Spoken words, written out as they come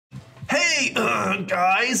Hey,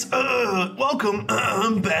 guys, welcome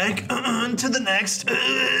back to the next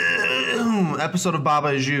episode of Baba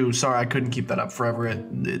Is You. Sorry, I couldn't keep that up forever. It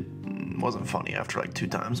wasn't funny after like 2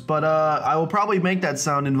 times, but I will probably make that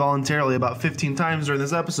sound involuntarily about 15 times during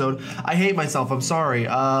this episode. I hate myself, I'm sorry.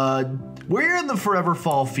 We're in the Forever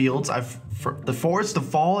Fall Fields. The Forest of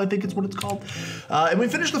Fall, I think it's what it's called. And we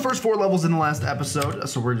finished the first 4 levels in the last episode,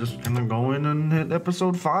 so we're just gonna go in and hit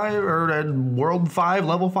episode 5, or world 5,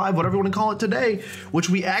 level 5, whatever you wanna call it today, which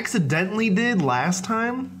we accidentally did last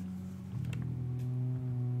time.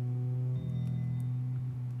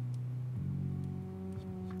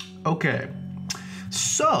 Okay,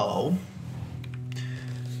 so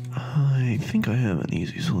I think I have an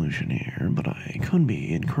easy solution here, but I could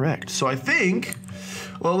be incorrect. So I think,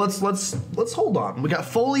 well, let's hold on. We got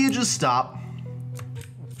foliage is stop.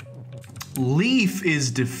 Leaf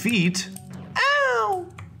is defeat. Ow!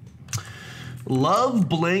 Love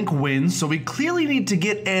blank wins. So we clearly need to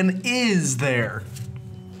get an is there.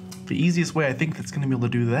 The easiest way I think that's gonna be able to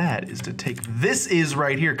do that is to take this is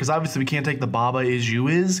right here, because obviously we can't take the Baba is you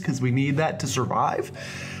is, because we need that to survive.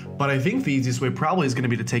 But I think the easiest way probably is gonna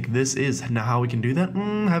be to take this is. Now how we can do that?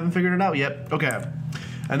 Haven't figured it out yet. Okay.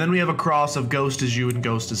 And then we have a cross of ghost is you and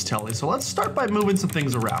ghost is telly. So let's start by moving some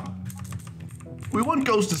things around. We want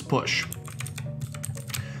ghost is push.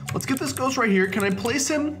 Let's get this ghost right here. Can I place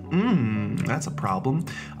him? That's a problem.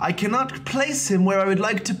 I cannot place him where I would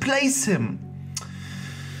like to place him.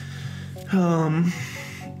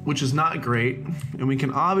 Which is not great. And we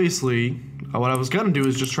can obviously, what I was gonna do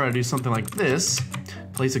is just try to do something like this.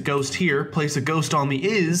 Place a ghost here, place a ghost on the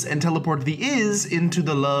is, and teleport the is into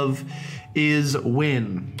the love is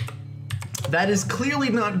win. That is clearly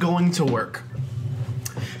not going to work.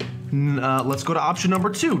 Let's go to option number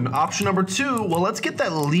 2. Option number 2, well, let's get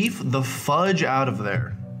that leaf the fudge out of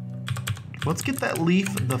there. Let's get that leaf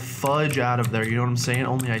the fudge out of there, you know what I'm saying?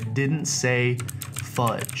 Only I didn't say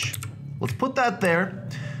fudge. Let's put that there.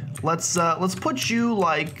 Let's put you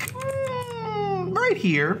like right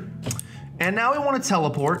here. And now we want to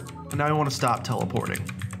teleport, and now we want to stop teleporting.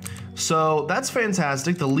 So that's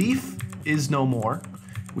fantastic. The leaf is no more.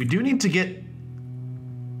 We do need to get...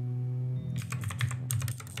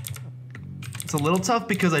 It's a little tough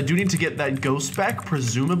because I do need to get that ghost back,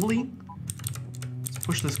 presumably. Let's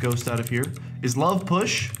push this ghost out of here. Is love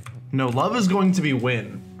push? No, love is going to be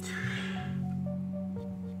win.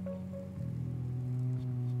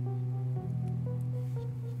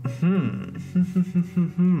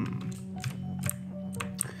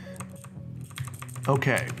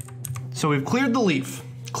 Okay, so we've cleared the leaf.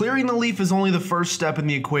 Clearing the leaf is only the first step in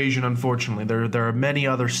the equation, unfortunately. There are many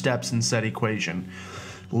other steps in said equation.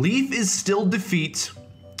 Leaf is still defeat.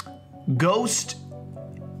 Ghost...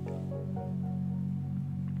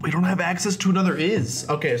 We don't have access to another is.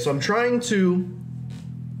 Okay, so I'm trying to...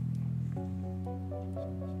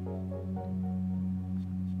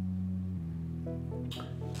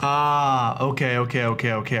 Ah, okay.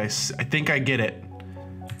 I think I get it.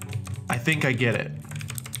 I think I get it.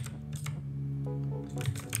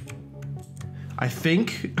 I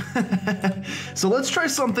think. So let's try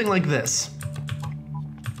something like this.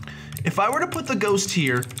 If I were to put the ghost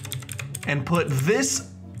here and put this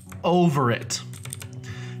over it,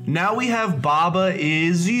 now we have Baba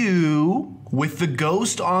is you with the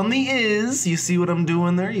ghost on the is. You see what I'm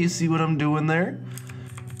doing there? You see what I'm doing there?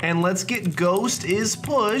 And let's get ghost is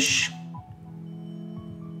push.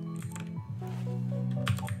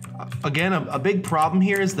 Again, a big problem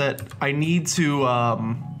here is that I need to,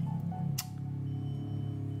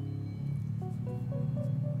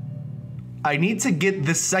 I need to get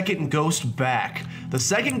the second ghost back. The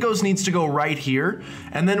second ghost needs to go right here,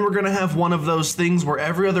 and then we're gonna have one of those things where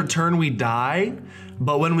every other turn we die,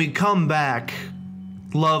 but when we come back,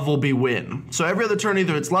 love will be win. So every other turn,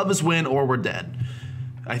 either it's love is win or we're dead,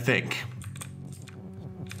 I think.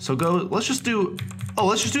 So let's just do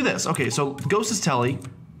this. Okay, so ghost is telly.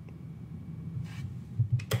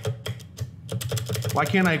 Why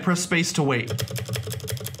can't I press space to wait?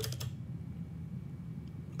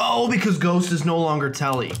 Oh, because ghost is no longer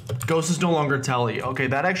telly. Ghost is no longer telly. Okay,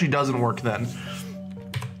 that actually doesn't work then.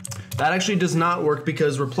 That actually does not work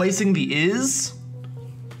because replacing the is...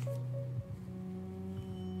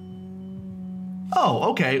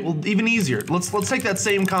 Oh, okay, well, even easier. Let's take that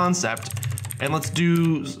same concept and let's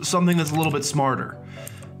do something that's a little bit smarter.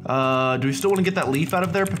 Do we still want to get that leaf out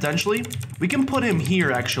of there, potentially? We can put him here,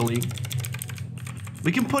 actually.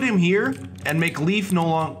 We can put him here and make leaf no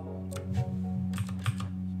longer...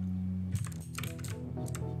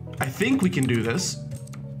 I think we can do this.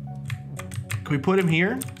 Can we put him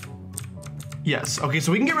here? Yes, okay,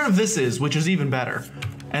 so we can get rid of this is, which is even better.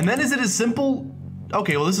 And then is it as simple?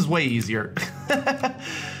 Okay, well this is way easier.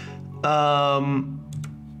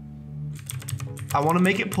 I want to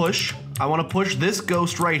make it push. I want to push this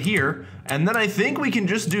ghost right here. And then I think we can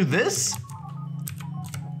just do this.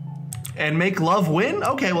 And make love win?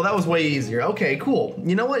 Okay, well that was way easier. Okay, cool.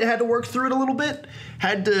 You know what? Had to work through it a little bit.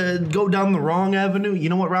 Had to go down the wrong avenue. You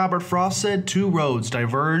know what Robert Frost said? 2 roads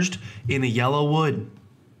diverged in a yellow wood.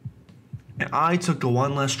 And I took the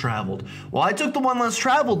one less traveled. Well, I took the one less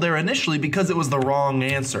traveled there initially because it was the wrong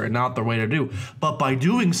answer and not the way to do. But by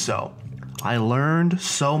doing so, I learned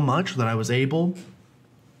so much that I was able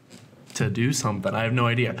to do something. I have no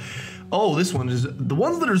idea. Oh, this one is, the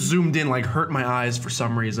ones that are zoomed in like hurt my eyes for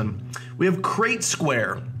some reason. We have crate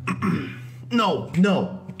square. No,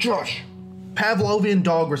 Josh. Pavlovian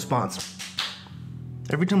dog response.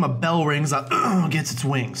 Every time a bell rings, gets its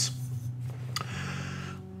wings.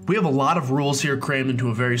 We have a lot of rules here crammed into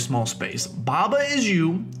a very small space. Baba is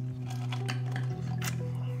you.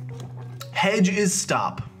 Hedge is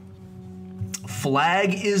stop.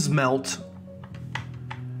 Flag is melt.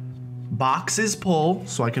 Box is pull,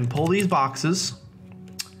 so I can pull these boxes.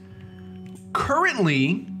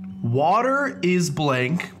 Currently, water is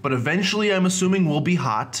blank, but eventually I'm assuming will be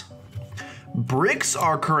hot. Bricks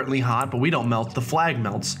are currently hot, but we don't melt, the flag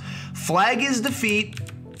melts. Flag is defeat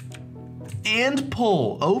and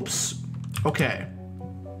pull. Oops. Okay.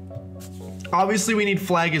 Obviously we need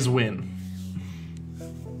flag is win.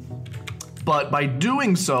 But by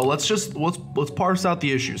doing so, let's parse out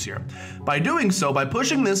the issues here. By doing so, by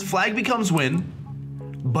pushing this, flag becomes win,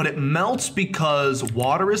 but it melts because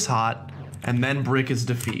water is hot and then brick is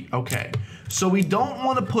defeat. Okay, so we don't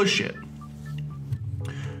want to push it.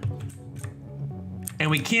 And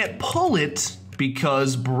we can't pull it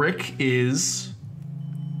because brick is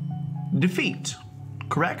defeat,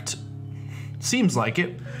 correct? Seems like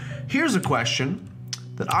it. Here's a question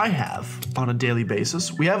that I have on a daily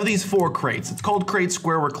basis. We have these 4 crates. It's called crate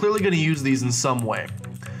square. We're clearly going to use these in some way.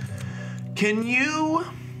 Can you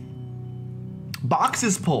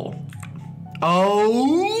boxes pull?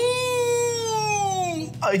 Oh,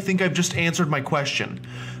 I think I've just answered my question.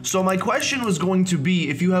 So my question was going to be,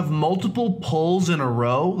 if you have multiple pulls in a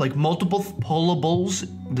row, like multiple pullables,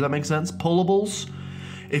 does that make sense? Pullables?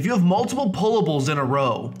 If you have multiple pullables in a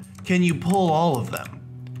row, can you pull all of them?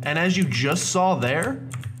 And as you just saw there,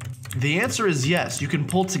 the answer is yes. You can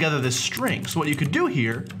pull together this string. So what you could do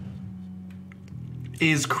here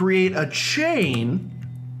is create a chain.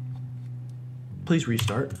 Please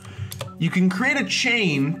restart. You can create a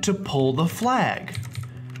chain to pull the flag.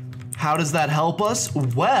 How does that help us?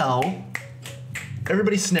 Well,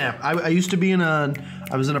 everybody snap. I used to be I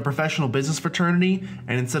was in a professional business fraternity,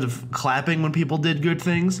 and instead of clapping when people did good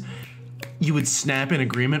things, you would snap in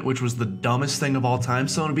agreement, which was the dumbest thing of all time.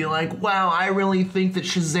 Someone would be like, wow, I really think that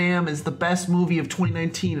Shazam is the best movie of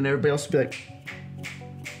 2019. And everybody else would be like,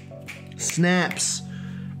 snaps.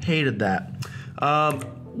 Hated that.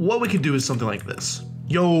 What we could do is something like this.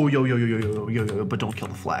 Yo, but don't kill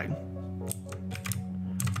the flag.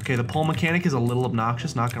 Okay, the pull mechanic is a little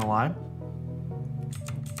obnoxious, not gonna lie.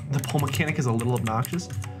 The pull mechanic is a little obnoxious.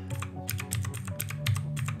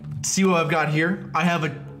 See what I've got here? I have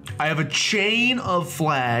a chain of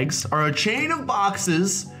flags, or a chain of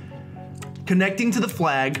boxes connecting to the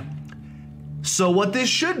flag. So what this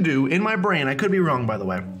should do, in my brain, I could be wrong by the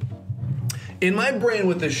way. In my brain,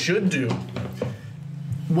 what this should do,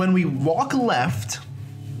 when we walk left,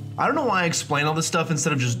 I don't know why I explain all this stuff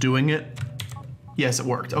instead of just doing it. Yes, it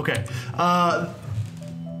worked, okay.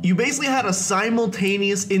 You basically had a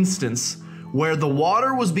simultaneous instance where the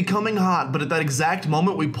water was becoming hot, but at that exact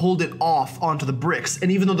moment we pulled it off onto the bricks.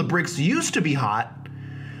 And even though the bricks used to be hot,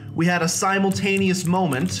 we had a simultaneous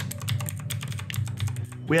moment.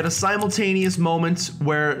 We had a simultaneous moment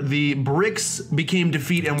where the bricks became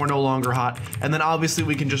defeat and were no longer hot. And then obviously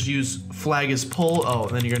we can just use flag as pull. Oh,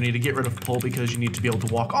 and then you're gonna need to get rid of pull because you need to be able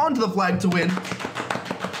to walk onto the flag to win.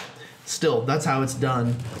 Still, that's how it's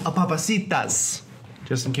done. A papacitas.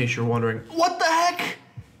 Just in case you're wondering. What the heck?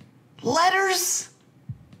 Letters?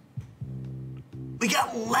 We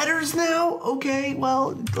got letters now? Okay,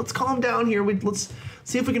 well, let's calm down here. Let's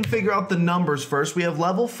see if we can figure out the numbers first. We have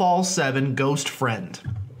level fall 7, ghost friend.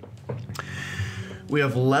 We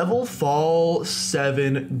have level fall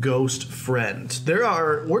 7, ghost friend.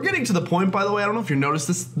 We're getting to the point, by the way, I don't know if you're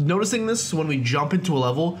noticing this when we jump into a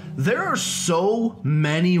level. There are so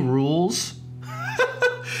many rules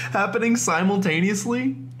happening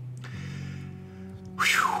simultaneously.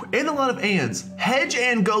 Whew, and a lot of ands. Hedge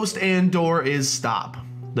and ghost and door is stop.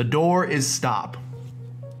 The door is stop.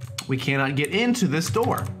 We cannot get into this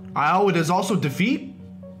door. Oh, it is also defeat?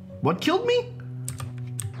 What killed me?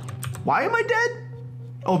 Why am I dead?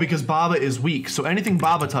 Oh, because Baba is weak. So anything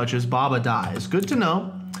Baba touches, Baba dies. Good to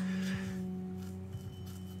know.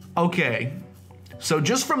 Okay. So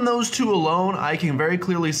just from those two alone, I can very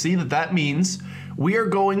clearly see that that means we are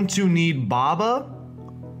going to need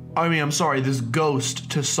this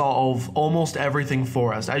ghost to solve almost everything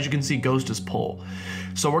for us. As you can see, ghost is pull.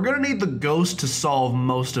 So we're gonna need the ghost to solve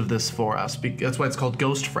most of this for us. That's why it's called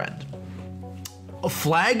Ghost Friend. A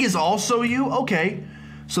flag is also you? Okay.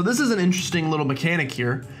 So this is an interesting little mechanic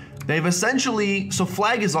here. They've essentially, so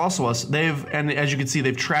flag is also us. And as you can see,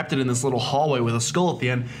 they've trapped it in this little hallway with a skull at the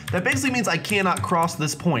end. That basically means I cannot cross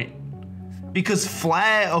this point. Because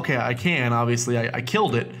flag, okay, I can, obviously, I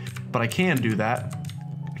killed it, but I can do that.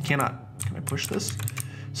 I cannot, can I push this?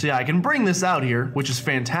 So yeah, I can bring this out here, which is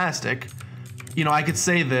fantastic. You know, I could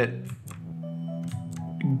say that,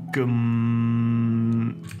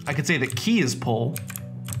 key is pull.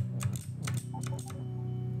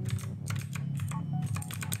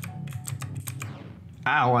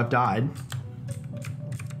 Ow, I've died.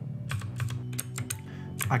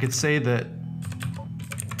 I could say that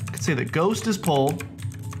ghost is pull.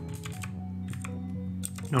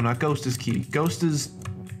 No, not ghost is key. Ghost, you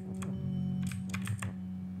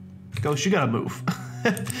gotta move.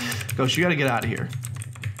 Ghost, you gotta get out of here.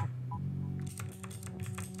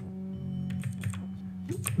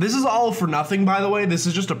 This is all for nothing, by the way. This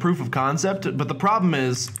is just a proof of concept, but the problem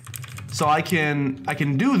is, so I can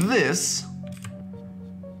do this.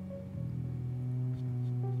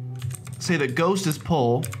 Say that ghost is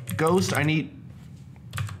pull. Ghost, I need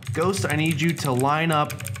you to line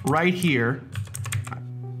up right here.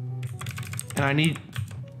 And I need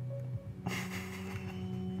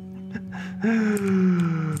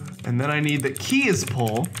and then I need that key is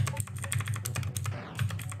pull.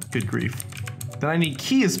 Good grief. Then I need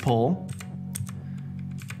key is pull.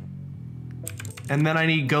 And then I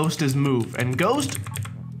need ghost is move. And ghost,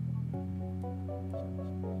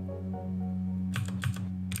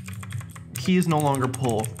 key is no longer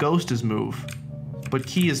pull. Ghost is move. But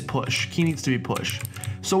key is push. Key needs to be push.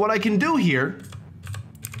 So what I can do here,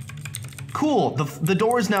 cool, the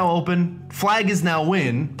door is now open. Flag is now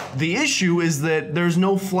win. The issue is that there's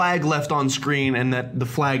no flag left on screen and that the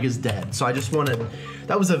flag is dead. So I just wanted,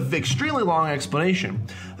 that was an extremely long explanation.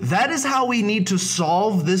 That is how we need to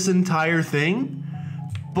solve this entire thing,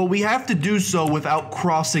 but we have to do so without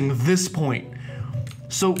crossing this point.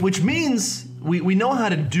 So, which means we know how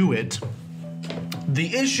to do it.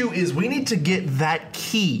 The issue is we need to get that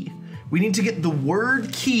key. We need to get the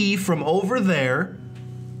word key from over there.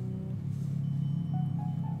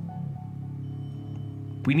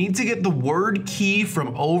 We need to get the word key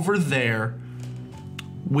from over there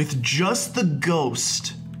with just the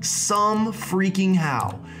ghost some freaking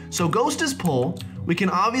how. So ghost is pull. We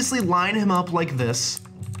can obviously line him up like this.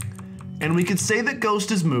 And we could say that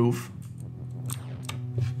ghost is move.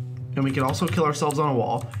 And we can also kill ourselves on a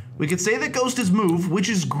wall. We could say that ghost is move, which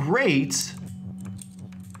is great.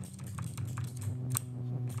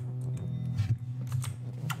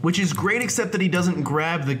 Which is great, except that he doesn't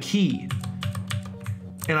grab the key.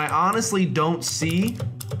 And I honestly don't see,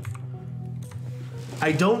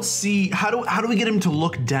 how do we get him to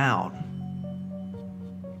look down?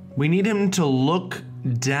 We need him to look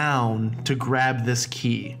down to grab this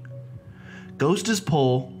key. Ghost is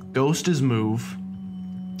pull, ghost is move.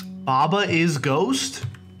 Baba is ghost.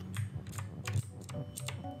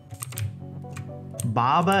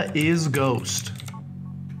 Baba is ghost.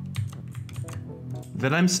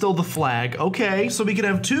 Then I'm still the flag. Okay, so we can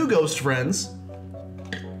have two ghost friends.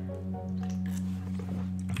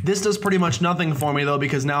 This does pretty much nothing for me though,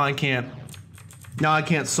 because now I can't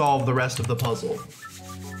solve the rest of the puzzle.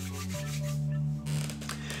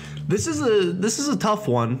 This is a tough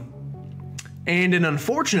one and an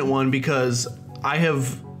unfortunate one because I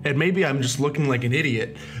have, and maybe I'm just looking like an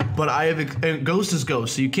idiot, but I have, and ghost is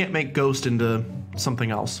ghost, so you can't make ghost into something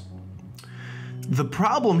else. The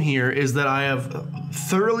problem here is that I have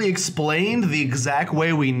thoroughly explained the exact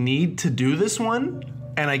way we need to do this one,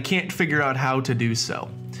 and I can't figure out how to do so.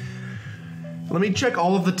 Let me check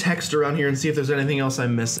all of the text around here and see if there's anything else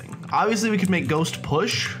I'm missing. Obviously we could make ghost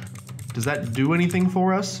push. Does that do anything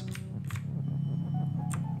for us?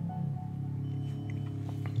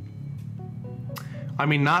 I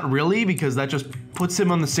mean, not really, because that just puts him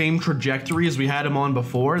on the same trajectory as we had him on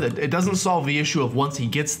before. That it doesn't solve the issue of once he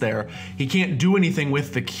gets there, he can't do anything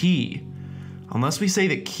with the key. Unless we say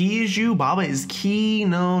that key is you, Baba is key.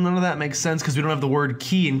 No, none of that makes sense because we don't have the word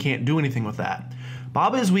key and can't do anything with that.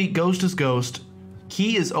 Baba is weak, ghost is ghost.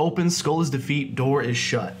 Key is open, skull is defeat, door is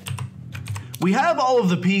shut. We have all of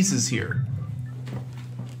the pieces here.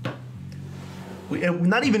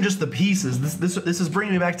 not even just the pieces. This is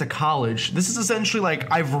bringing me back to college. This is essentially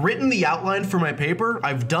like I've written the outline for my paper.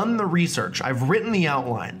 I've done the research. I've written the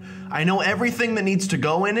outline. I know everything that needs to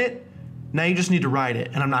go in it. Now you just need to write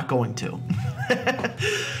it, and I'm not going to.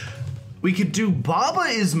 We could do Baba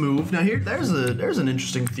is moved. Now there's an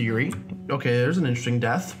interesting theory. Okay, there's an interesting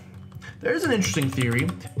death. There's an interesting theory.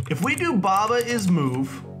 If we do Baba is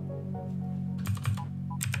move,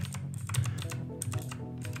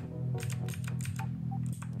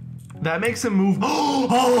 that makes him move.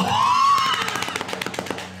 Oh!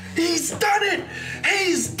 He's done it!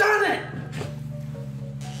 He's done it!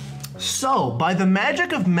 So, by the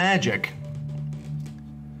magic of magic,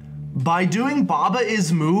 by doing Baba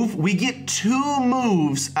is move, we get 2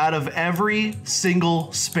 moves out of every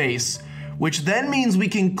single space, which then means we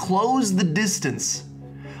can close the distance.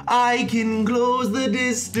 I can close the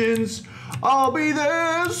distance. I'll be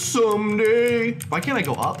there someday. Why can't I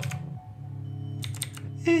go up?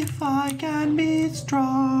 If I can be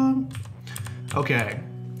strong. Okay.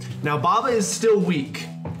 Now Baba is still weak,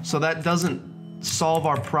 so that doesn't solve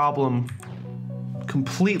our problem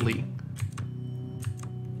completely.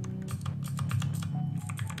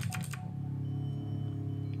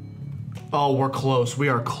 Oh, we're close. We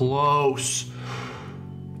are close.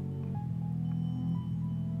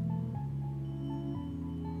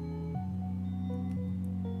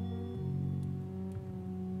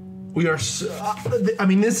 We are, I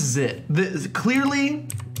mean, this is it. Clearly,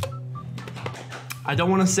 I don't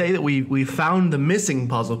want to say that we found the missing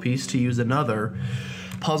puzzle piece, to use another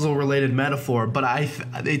puzzle-related metaphor, but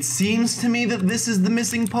it seems to me that this is the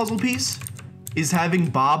missing puzzle piece, is having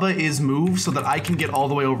Baba is move so that I can get all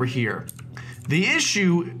the way over here. The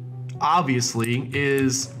issue, obviously,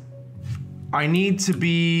 is I need to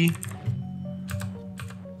be...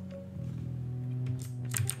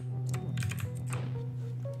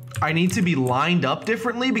 lined up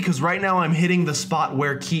differently, because right now I'm hitting the spot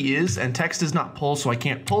where key is and text is not pull, so I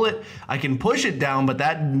can't pull it. I can push it down, but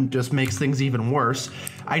that just makes things even worse.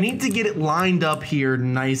 I need to get it lined up here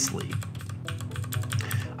nicely.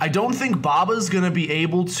 I don't think Baba's gonna be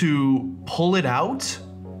able to pull it out.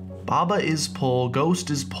 Baba is pull, Ghost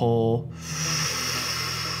is pull.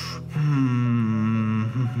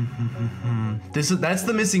 That's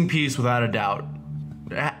the missing piece without a doubt.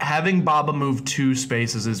 Having Baba move 2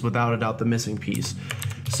 spaces is without a doubt the missing piece.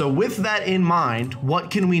 So with that in mind, what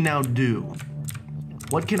can we now do?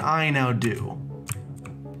 What can I now do?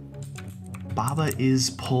 Baba is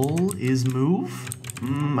pull, is move? I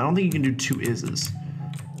don't think you can do 2 ises.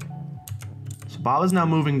 So Baba's now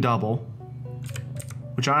moving double,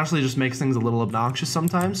 which honestly just makes things a little obnoxious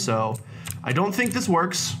sometimes, so I don't think this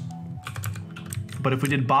works. But if we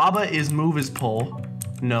did Baba is move is pull,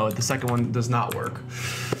 no, the second one does not work.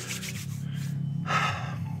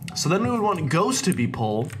 So then we would want Ghost to be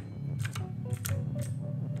pull.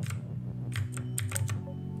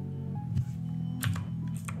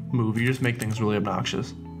 Move, you just make things really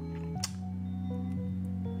obnoxious.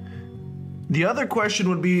 The other question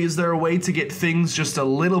would be, is there a way to get things just a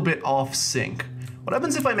little bit off sync? What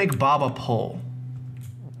happens if I make Baba pull?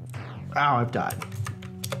 Ow, I've died.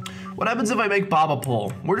 What happens if I make Baba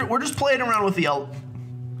pull? We're just playing around with the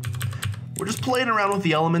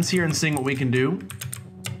elements here and seeing what we can do.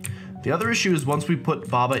 The other issue is once we put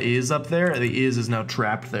Baba is up there, the is now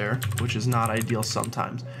trapped there, which is not ideal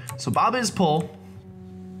sometimes. So Baba is pull.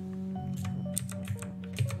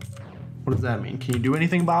 What does that mean? Can you do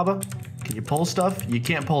anything, Baba? Can you pull stuff? You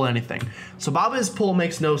can't pull anything. So Baba is pull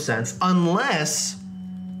makes no sense unless...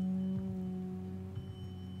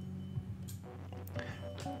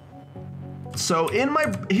 So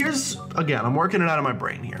here's, again, I'm working it out of my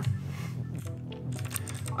brain here.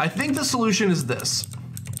 I think the solution is this.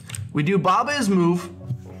 We do Baba is move.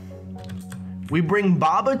 We bring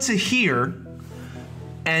Baba to here.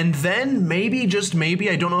 And then maybe, just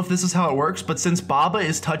maybe, I don't know if this is how it works, but since Baba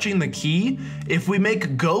is touching the key, if we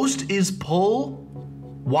make Ghost is pull,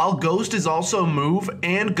 while Ghost is also move,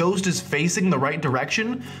 and Ghost is facing the right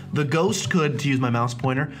direction, the Ghost could, to use my mouse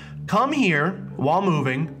pointer, come here while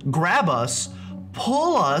moving, grab us,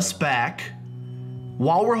 pull us back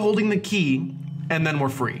while we're holding the key, and then we're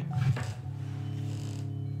free.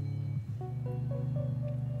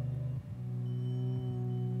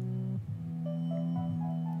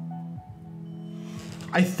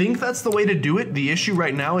 I think that's the way to do it. The issue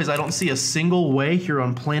right now is I don't see a single way here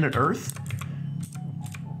on planet Earth.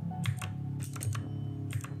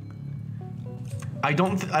 I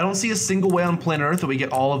don't see a single way on planet Earth that we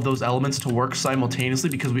get all of those elements to work simultaneously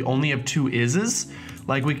because we only have 2 ises.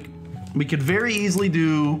 Like we could very easily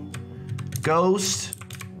do Ghost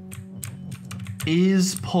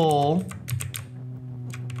is pull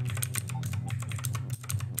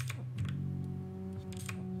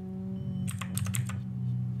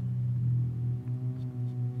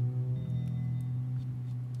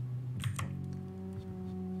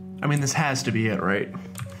I mean, this has to be it, right?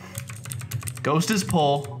 Ghost is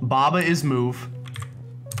pull, Baba is move.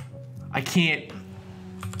 I can't.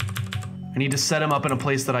 I need to set him up in a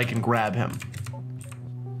place that I can grab him.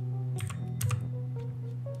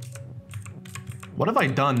 What have I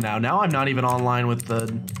done now? Now I'm not even online with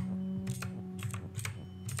the...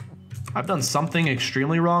 I've done something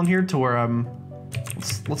extremely wrong here to where I'm...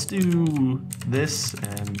 Let's do this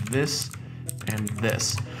and this and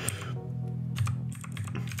this.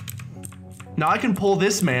 Now I can pull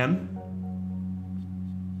this man.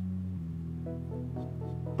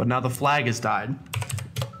 But now the flag has died.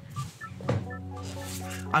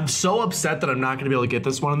 I'm so upset that I'm not gonna be able to get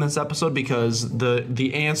this one in this episode because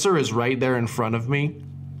the answer is right there in front of me.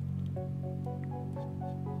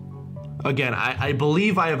 Again, I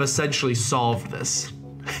believe I have essentially solved this.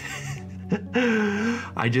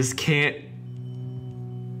 I just can't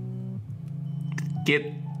get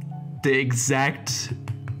the exact...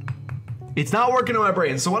 It's not working in my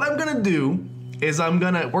brain. So what I'm gonna do is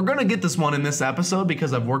we're gonna get this one in this episode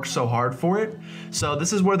because I've worked so hard for it. So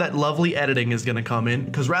this is where that lovely editing is gonna come in.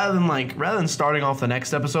 Because rather than starting off the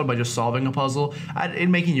next episode by just solving a puzzle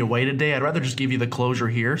and making you wait a day, I'd rather just give you the closure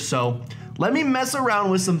here. So let me mess around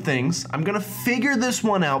with some things. I'm gonna figure this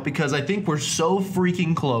one out because I think we're so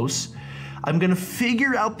freaking close. I'm gonna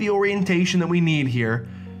figure out the orientation that we need here.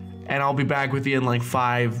 And I'll be back with you in like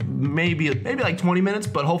maybe like 20 minutes,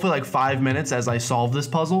 but hopefully like 5 minutes as I solve this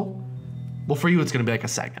puzzle. Well, for you, it's gonna be like a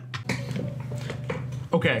second.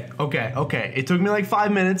 Okay. It took me like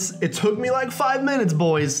 5 minutes. It took me like 5 minutes,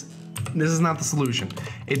 boys. This is not the solution.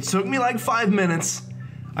 It took me like 5 minutes.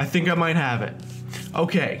 I think I might have it.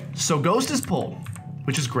 Okay, so Ghost is pulled,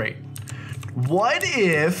 which is great. What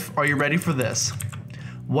if, are you ready for this?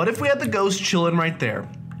 What if we had the Ghost chilling right there?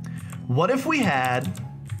 What if we had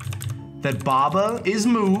that Baba is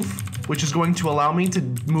move, which is going to allow me to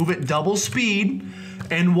move at double speed?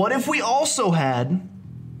 And what if we also had,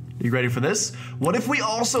 are you ready for this? What if we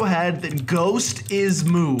also had that Ghost is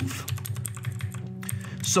move?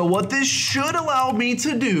 So what this should allow me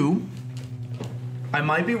to do, I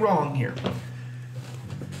might be wrong here.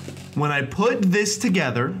 When I put this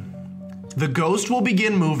together, the Ghost will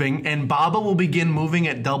begin moving and Baba will begin moving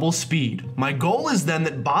at double speed. My goal is then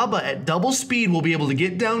that Baba at double speed will be able to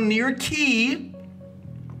get down near key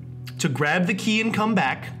to grab the key and come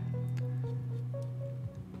back.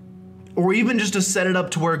 Or even just to set it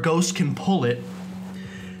up to where Ghost can pull it.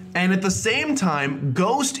 And at the same time,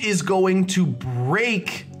 Ghost is going to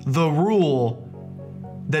break the rule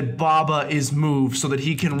that Baba is moved so that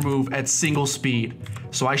he can move at single speed.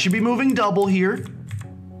 So I should be moving double here.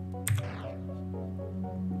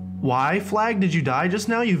 Why, Flag, did you die just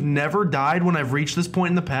now? You've never died when I've reached this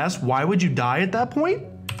point in the past. Why would you die at that point?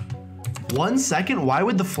 1 second, why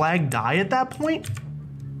would the flag die at that point?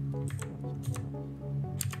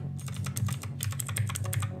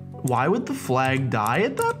 Why would the flag die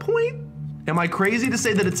at that point? Am I crazy to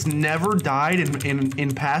say that it's never died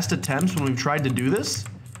in past attempts when we've tried to do this?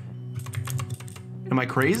 Am I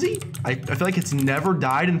crazy? I feel like it's never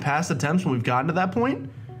died in past attempts when we've gotten to that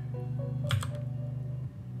point.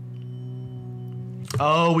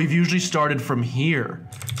 Oh, we've usually started from here.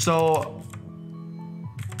 So,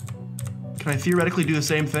 can I theoretically do the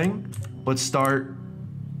same thing? Let's start.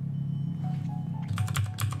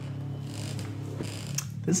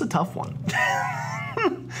 This is a tough one.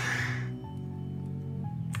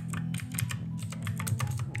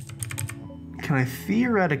 Can I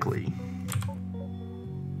theoretically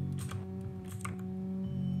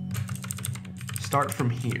start from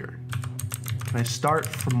here? Can I start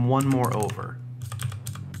from one more over?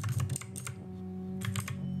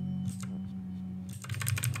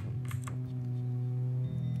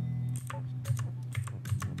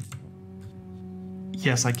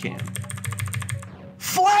 Yes, I can.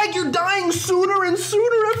 Flag, you're dying sooner and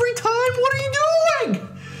sooner every time. What are you doing?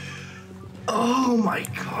 Oh my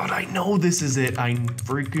God, I know this is it. I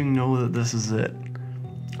freaking know that this is it.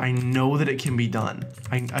 I know that it can be done.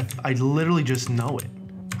 I literally just know it.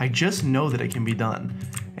 I just know that it can be done.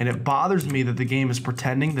 And it bothers me that the game is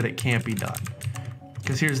pretending that it can't be done.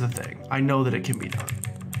 Because here's the thing. I know that it can be done.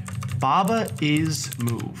 Baba is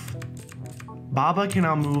move. Baba can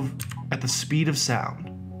now move at the speed of sound.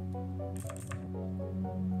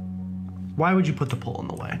 Why would you put the pull in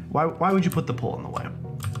the way? Why would you put the pull in the way?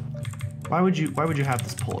 Why would you have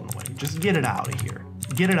this pull in the way? Just get it out of here.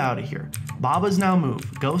 Get it out of here. Baba's now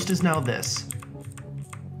move. Ghost is now this.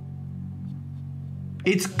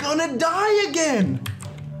 It's gonna die again.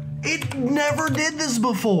 It never did this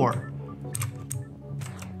before.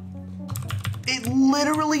 It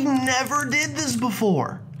literally never did this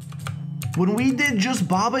before. when we did just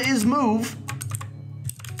Baba is move,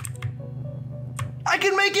 I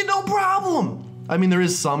can make it no problem. I mean, there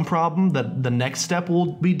is some problem that the next step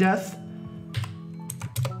will be death.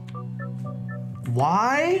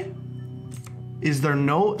 Why is there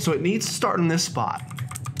no, so it needs to start in this spot.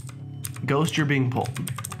 Ghost, you're being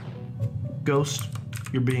pulled. Ghost,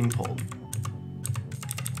 you're being pulled.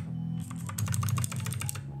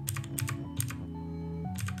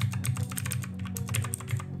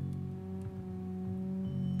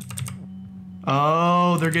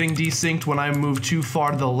 Oh, they're getting desynced when I move too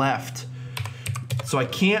far to the left. So I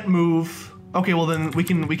can't move. Okay, well then we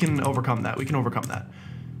can overcome that. We can overcome that.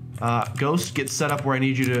 Ghost, get set up where I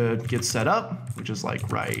need you to get set up, which is like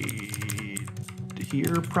right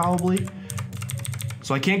here probably.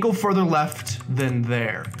 So I can't go further left than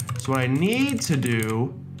there. So what I need to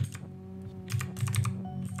do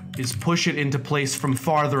is push it into place from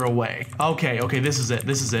farther away. Okay, this is it,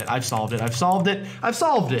 this is it. I've solved it, I've solved it, I've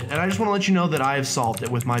solved it. And I just wanna let you know that I have solved it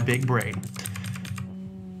with my big brain.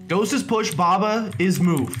 Ghost is push, Baba is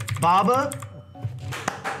move. Baba,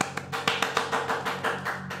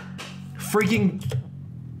 freaking,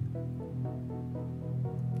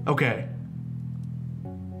 okay.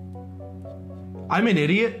 I'm an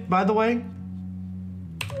idiot, by the way.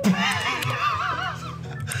 I'm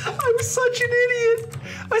such an idiot.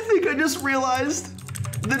 I think I just realized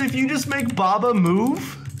that if you just make Baba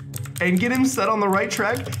move and get him set on the right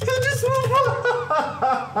track, he'll just move.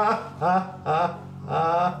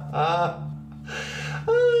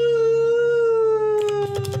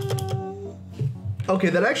 Okay,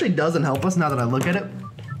 that actually doesn't help us now that I look at it,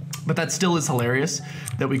 but that still is hilarious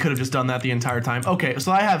that we could have just done that the entire time. Okay,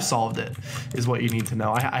 so I have solved it, is what you need to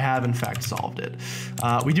know. I have in fact solved it.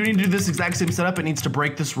 We do need to do this exact same setup. It needs to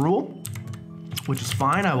break this rule, which is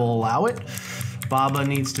fine, I will allow it. Baba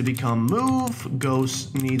needs to become move,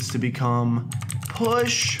 Ghost needs to become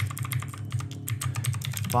push.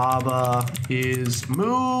 Baba is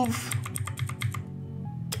move.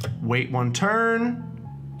 Wait one turn.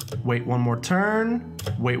 Wait one more turn.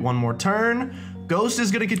 Wait one more turn. Ghost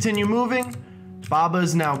is gonna continue moving. Baba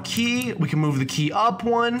is now key. We can move the key up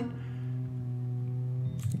one.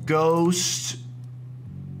 Ghost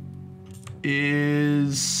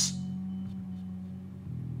is...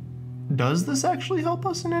 Does this actually help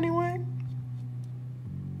us in any way?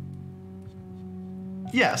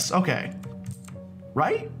 Yes, okay.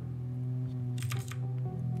 Right?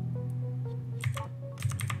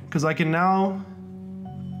 Because I can now...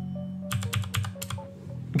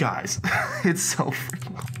 Guys, it's so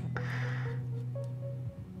freaking...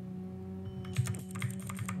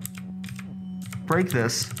 Break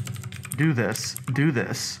this, do this, do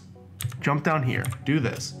this. Jump down here, do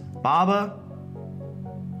this. Baba,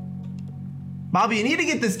 you need to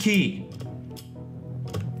get this key.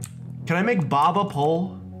 Can I make Baba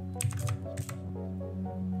pull?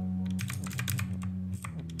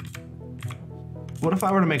 What if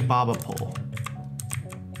I were to make Baba pull?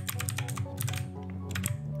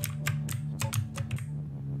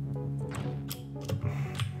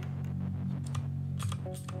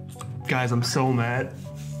 Guys, I'm so mad.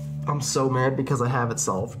 I'm so mad because I have it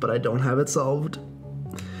solved, but I don't have it solved.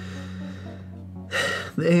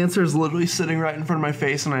 The answer is literally sitting right in front of my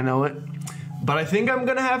face and I know it. But I think I'm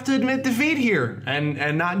gonna have to admit defeat here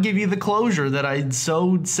and not give you the closure that I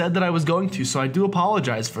so said that I was going to. So I do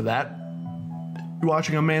apologize for that. You're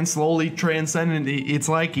watching a man slowly transcend, and it's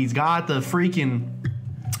like he's got the freaking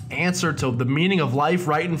answer to the meaning of life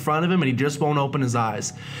right in front of him and he just won't open his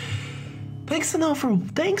eyes. Thanks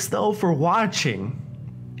though for watching,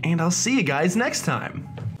 and I'll see you guys next time.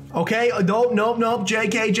 Okay, nope,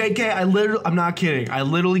 JK, I'm not kidding. I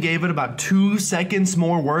literally gave it about 2 seconds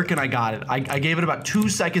more work and I got it. I gave it about 2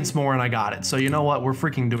 seconds more and I got it. So you know what, we're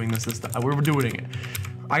freaking doing this time. We're doing it.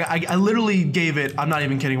 I literally gave it, I'm not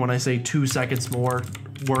even kidding when I say 2 seconds more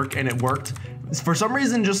work and it worked. For some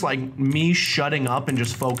reason, just like me shutting up and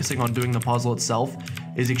just focusing on doing the puzzle itself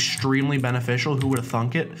is extremely beneficial. Who would have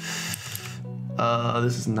thunk it?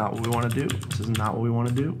 This is not what we want to do. This is not what we want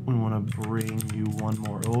to do. We want to bring you one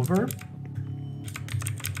more over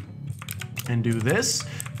and do this.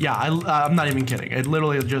 Yeah, I'm not even kidding. It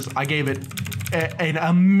literally just, I gave it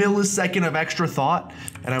a millisecond of extra thought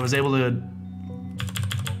and I was able to,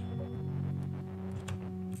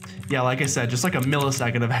 yeah, like I said, just like a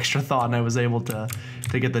millisecond of extra thought and I was able to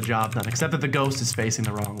get the job done, except that the ghost is facing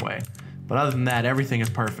the wrong way. But other than that, everything is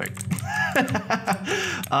perfect.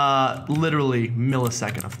 Literally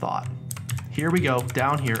millisecond of thought. Here we go,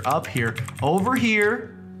 down here, up here, over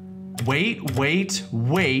here. Wait,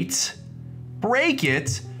 break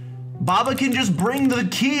it. Baba can just bring the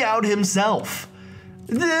key out himself.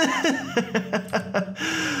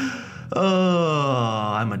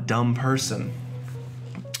 Oh, I'm a dumb person.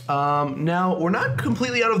 Now, we're not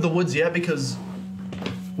completely out of the woods yet because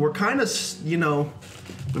we're kind of, you know,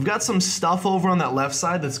 we've got some stuff over on that left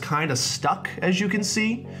side that's kind of stuck, as you can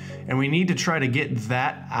see, and we need to try to get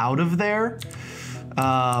that out of there.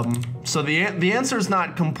 So the answer is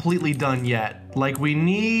not completely done yet. Like, we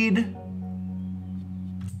need...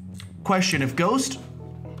 Question, if Ghost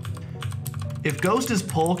is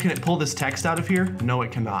pull, can it pull this text out of here? No,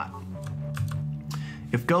 it cannot.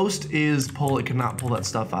 If Ghost is pull, it cannot pull that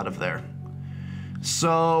stuff out of there.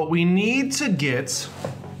 So we need to get...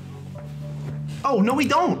 Oh, no, we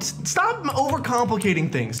don't. Stop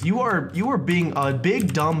overcomplicating things. You are being a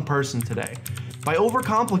big dumb person today by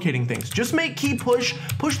overcomplicating things. Just make key push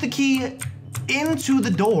the key into the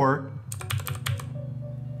door.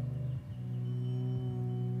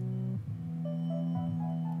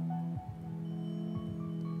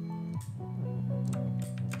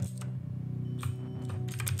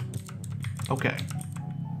 Okay.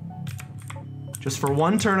 Just for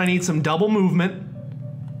one turn, I need some double movement.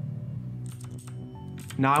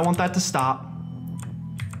 Now I want that to stop.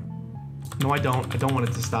 No, I don't. I don't want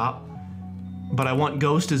it to stop. But I want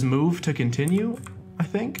Ghost's move to continue, I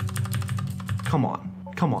think. Come on.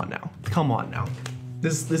 Come on now. Come on now.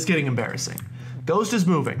 This is getting embarrassing. Ghost is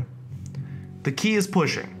moving. The key is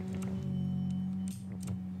pushing.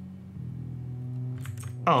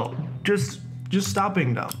 Oh, just stop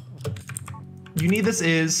being dumb. You need this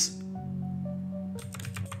is.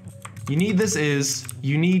 You need this is.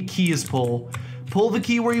 You need key is pull. Pull the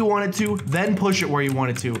key where you want it to, then push it where you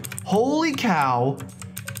want it to. Holy cow.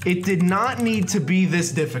 It did not need to be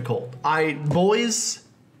this difficult. Boys,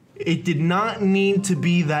 it did not need to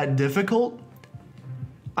be that difficult.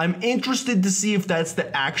 I'm interested to see if that's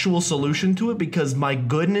the actual solution to it because my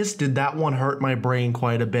goodness, did that one hurt my brain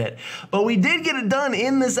quite a bit. But we did get it done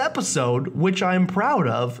in this episode, which I'm proud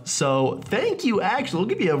of. So thank you, actually. We'll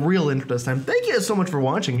give you a real intro this time. Thank you guys so much for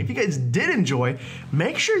watching. If you guys did enjoy,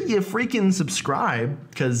 make sure you freaking subscribe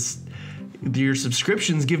because your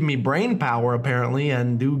subscriptions give me brain power apparently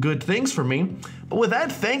and do good things for me. But with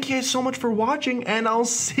that, thank you guys so much for watching and I'll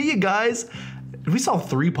see you guys. We saw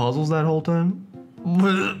 3 puzzles that whole time.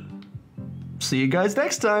 See you guys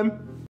next time.